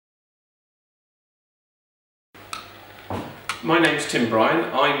My name's Tim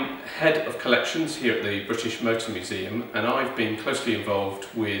Bryan. I'm Head of Collections here at the British Motor Museum, and I've been closely involved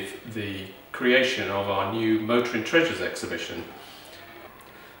with the creation of our new Motoring Treasures exhibition.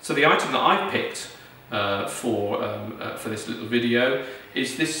 So the item that I've picked for this little video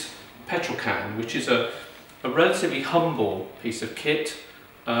is this petrol can, which is a relatively humble piece of kit.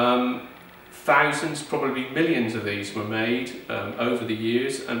 Thousands, probably millions of these were made over the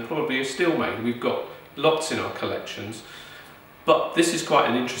years and probably are still made. We've got lots in our collections. But this is quite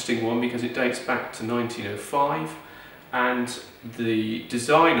an interesting one because it dates back to 1905 and the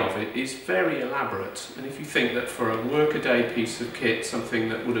design of it is very elaborate. And if you think that for a workaday piece of kit, something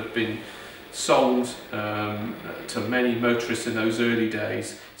that would have been sold to many motorists in those early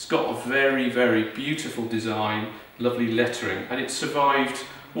days, it's got a very, very beautiful design, lovely lettering, and it's survived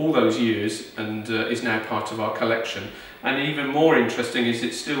all those years and is now part of our collection. And even more interesting is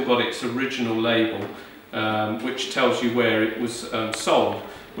it's still got its original label, which tells you where it was sold,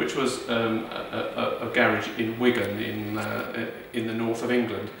 which was a garage in Wigan in the north of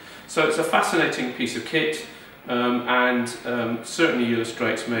England. So it's a fascinating piece of kit and certainly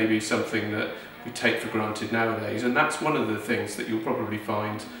illustrates maybe something that we take for granted nowadays, and that's one of the things that you'll probably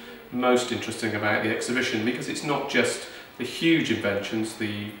find most interesting about the exhibition, because it's not just the huge inventions,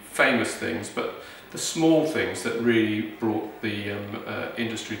 the famous things, but the small things that really brought the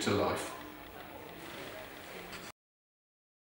industry to life.